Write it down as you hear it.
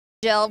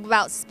Jill,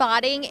 about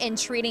spotting and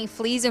treating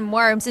fleas and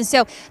worms. And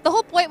so the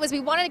whole point was we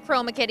wanted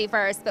Chroma Kitty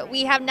first, but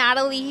we have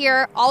Natalie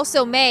here,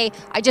 also May.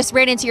 I just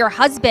ran into your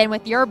husband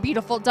with your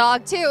beautiful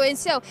dog too. And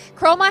so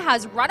Chroma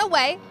has run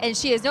away and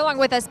she is no longer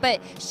with us,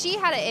 but she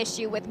had an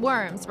issue with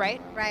worms,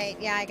 right? Right,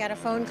 yeah, I got a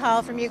phone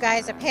call from you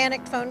guys, a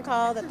panicked phone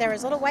call that there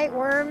was little white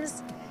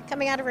worms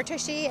coming out of her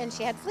tushy and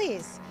she had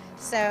fleas.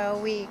 So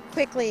we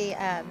quickly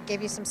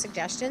gave you some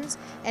suggestions.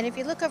 And if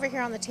you look over here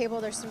on the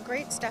table, there's some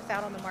great stuff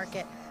out on the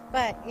market.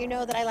 But you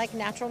know that I like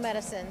natural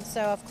medicine, so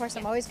of course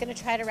I'm always going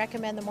to try to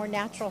recommend the more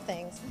natural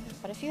things.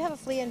 But if you have a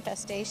flea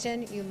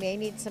infestation, you may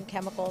need some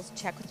chemicals.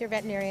 Check with your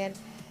veterinarian.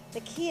 The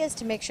key is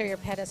to make sure your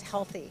pet is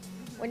healthy.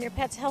 When your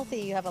pet's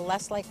healthy, you have a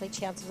less likely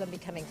chance of them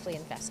becoming flea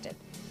infested.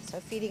 So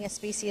feeding a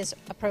species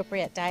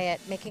appropriate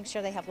diet, making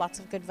sure they have lots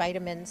of good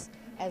vitamins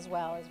as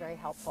well is very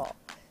helpful.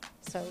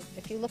 So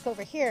if you look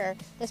over here,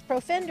 this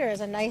Profender is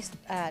a nice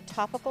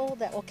topical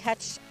that will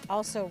catch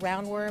also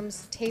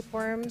roundworms,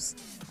 tapeworms,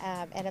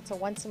 and it's a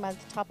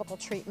once-a-month topical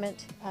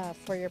treatment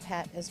for your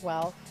pet as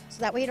well.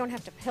 So that way you don't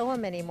have to pill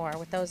them anymore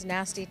with those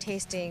nasty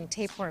tasting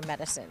tapeworm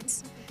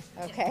medicines.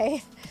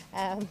 Okay,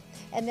 and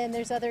then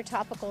there's other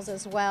topicals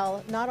as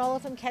well. Not all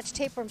of them catch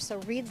tapeworms, so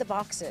read the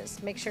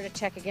boxes. Make sure to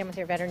check again with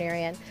your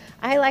veterinarian.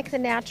 I like the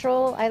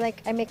natural. I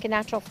make a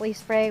natural flea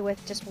spray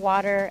with just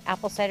water,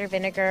 apple cider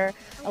vinegar,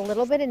 a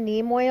little bit of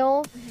neem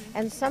oil,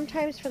 and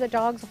sometimes for the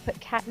dogs I'll put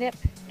catnip.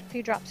 A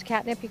few drops of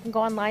catnip. You can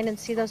go online and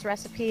see those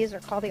recipes or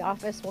call the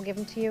office, we'll give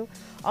them to you.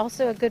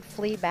 Also a good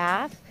flea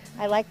bath.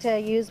 I like to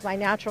use my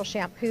natural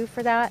shampoo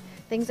for that.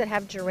 Things that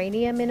have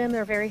geranium in them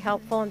are very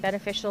helpful and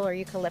beneficial, or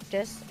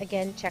eucalyptus.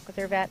 Again, check with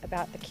your vet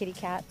about the kitty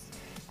cats.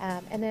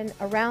 And then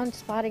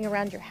spotting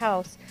around your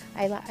house,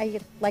 I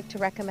like to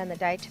recommend the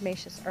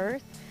diatomaceous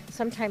earth.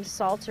 Sometimes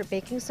salt or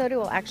baking soda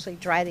will actually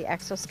dry the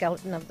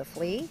exoskeleton of the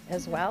flea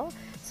as well.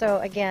 So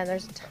again,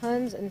 there's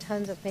tons and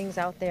tons of things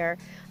out there.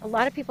 A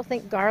lot of people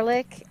think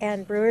garlic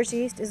and brewer's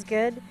yeast is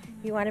good.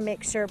 You want to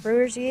make sure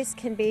brewer's yeast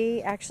can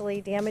be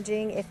actually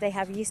damaging if they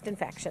have yeast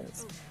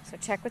infections. So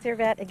check with your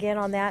vet again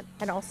on that.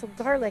 And also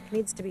garlic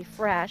needs to be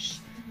fresh.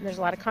 And there's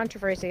a lot of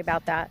controversy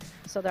about that.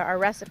 So there are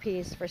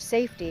recipes for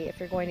safety if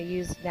you're going to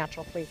use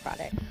natural flea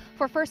product.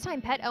 For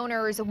first-time pet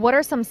owners, what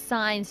are some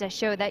signs that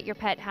show that your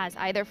pet has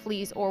either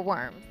fleas or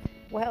worms?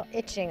 Well,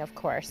 itching, of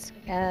course,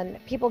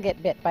 and people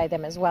get bit by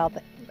them as well.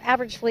 The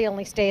average flea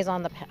only stays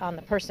on the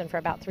person for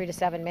about 3 to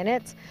 7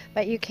 minutes,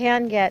 but you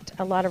can get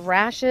a lot of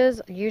rashes,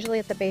 usually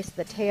at the base of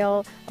the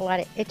tail, a lot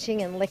of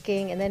itching and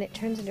licking, and then it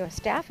turns into a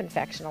staph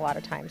infection a lot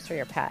of times for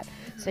your pet.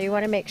 So you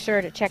want to make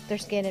sure to check their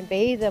skin and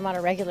bathe them on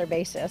a regular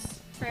basis.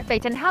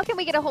 Perfect. And how can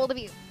we get a hold of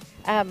you?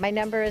 My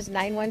number is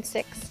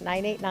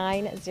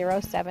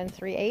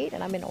 916-989-0738,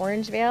 and I'm in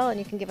Orangevale, and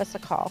you can give us a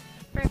call.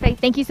 Perfect.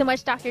 Thank you so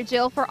much, Dr.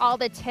 Jill, for all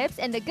the tips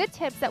and the good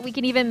tips that we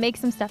can even make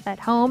some stuff at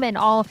home and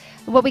all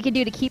what we can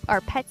do to keep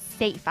our pets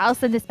safe. I'll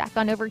send this back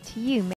on over to you, Mary.